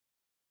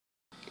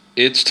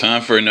It's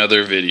time for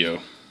another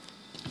video.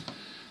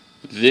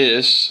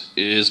 This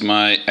is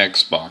my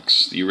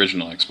Xbox, the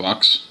original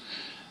Xbox.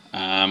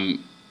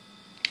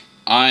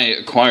 I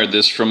acquired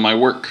this from my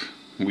work.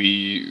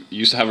 We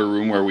used to have a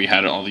room where we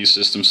had all these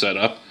systems set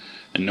up,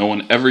 and no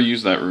one ever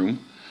used that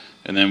room.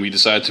 And then we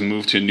decided to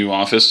move to a new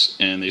office,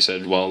 and they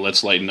said, well,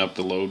 let's lighten up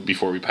the load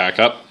before we pack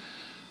up.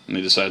 And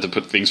they decided to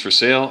put things for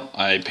sale.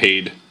 I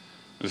paid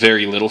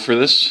very little for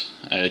this.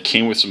 It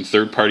came with some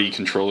third-party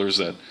controllers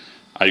that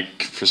I,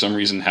 for some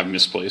reason, have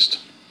misplaced.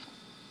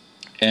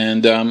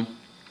 And, I don't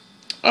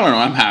know,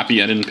 I'm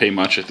happy. I didn't pay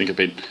much. I think I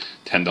paid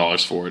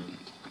 $10 for it.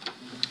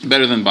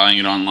 Better than buying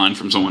it online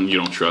from someone you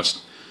don't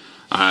trust.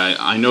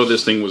 I know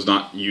this thing was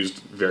not used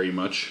very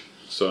much,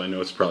 so I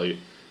know it's probably...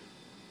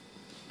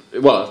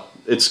 Well,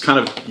 it's kind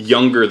of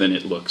younger than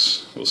it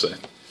looks, we'll say.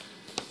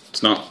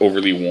 It's not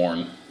overly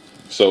worn.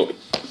 So,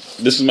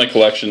 this is my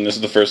collection. This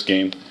is the first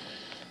game.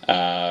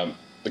 The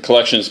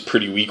collection is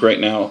pretty weak right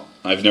now.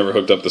 I've never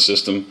hooked up the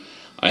system.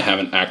 I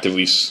haven't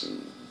actively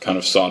kind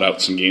of sought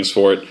out some games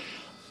for it.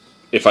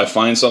 If I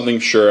find something,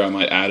 sure, I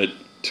might add it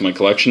to my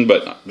collection,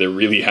 but there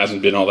really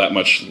hasn't been all that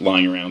much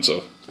lying around,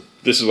 so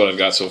this is what I've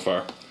got so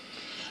far.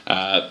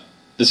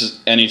 This is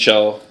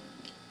NHL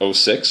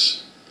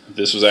 06.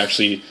 This was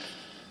actually,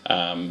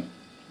 I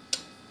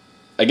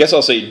guess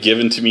I'll say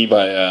given to me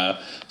by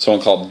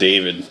someone called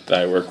David that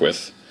I work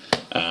with.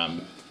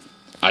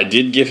 I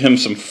did give him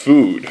some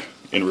food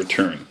in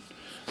return.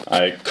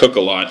 I cook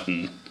a lot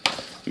and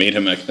made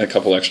him a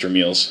couple extra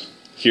meals.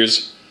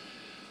 Here's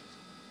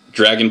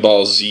Dragon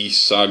Ball Z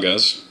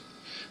Sagas.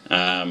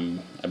 I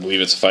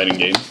believe it's a fighting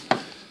game.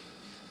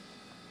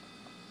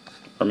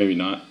 Or maybe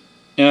not.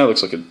 Yeah, it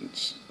looks like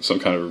it's some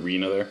kind of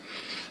arena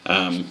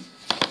there.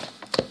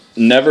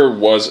 Never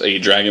was a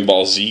Dragon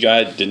Ball Z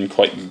guy. Didn't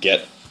quite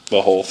get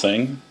the whole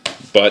thing.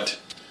 But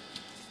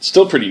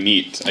still pretty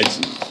neat.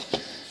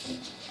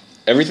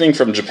 Everything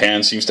from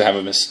Japan seems to have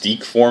a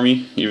mystique for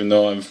me, even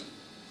though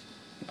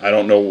I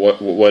don't know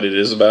what it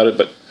is about it,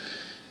 but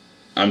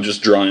I'm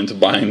just drawn into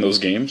buying those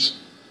games.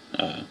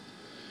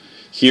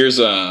 Here's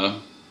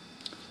ToeJam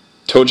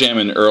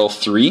and Earl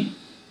 3,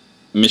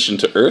 Mission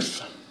to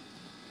Earth.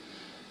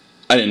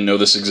 I didn't know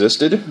this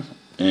existed,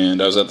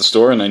 and I was at the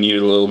store and I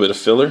needed a little bit of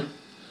filler,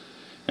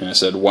 and I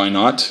said, why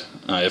not?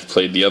 I have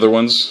played the other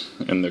ones,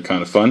 and they're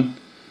kind of fun,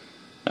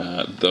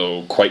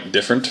 though quite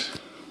different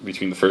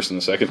between the first and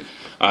the second.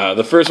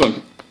 The first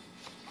one,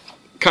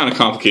 kind of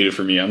complicated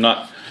for me. I'm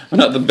not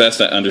the best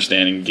at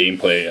understanding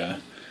gameplay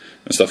and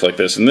stuff like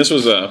this. And this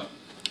is the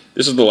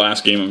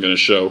last game I'm going to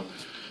show.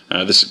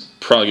 This is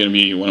probably going to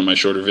be one of my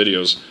shorter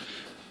videos.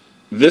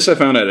 This I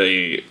found at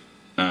a,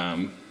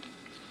 I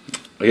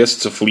guess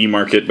it's a flea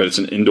market, but it's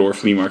an indoor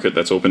flea market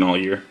that's open all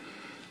year,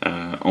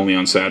 only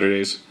on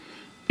Saturdays.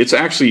 It's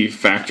actually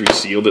factory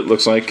sealed, it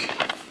looks like.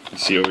 You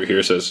see over here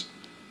it says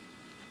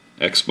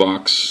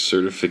Xbox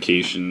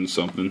certification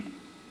something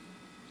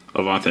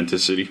of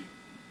authenticity.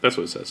 That's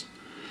what it says.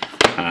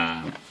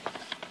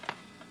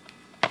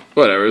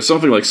 Whatever, it's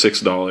something like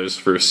 $6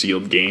 for a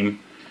sealed game.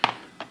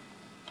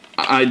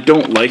 I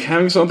don't like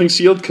having something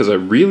sealed because I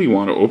really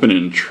want to open it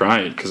and try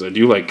it because I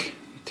do like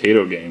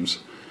potato games.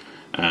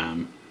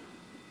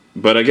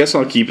 But I guess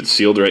I'll keep it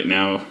sealed right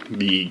now.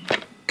 The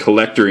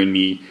collector in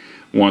me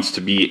wants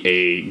to be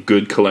a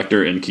good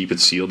collector and keep it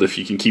sealed. If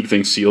you can keep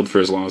things sealed for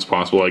as long as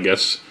possible, I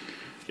guess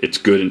it's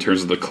good in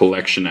terms of the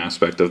collection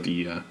aspect of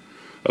the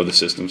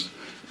systems.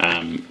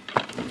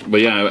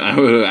 But yeah, I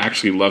would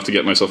actually love to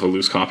get myself a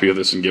loose copy of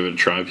this and give it a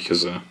try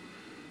because,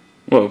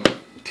 well,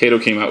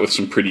 Taito came out with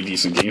some pretty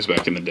decent games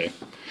back in the day.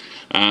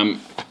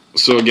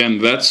 So again,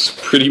 that's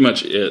pretty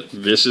much it.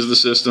 This is the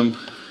system.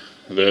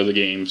 They're the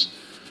games.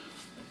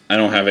 I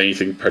don't have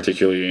anything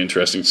particularly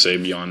interesting to say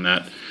beyond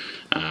that.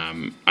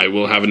 I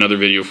will have another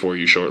video for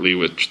you shortly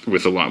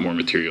with a lot more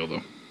material,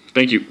 though.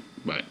 Thank you.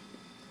 Bye.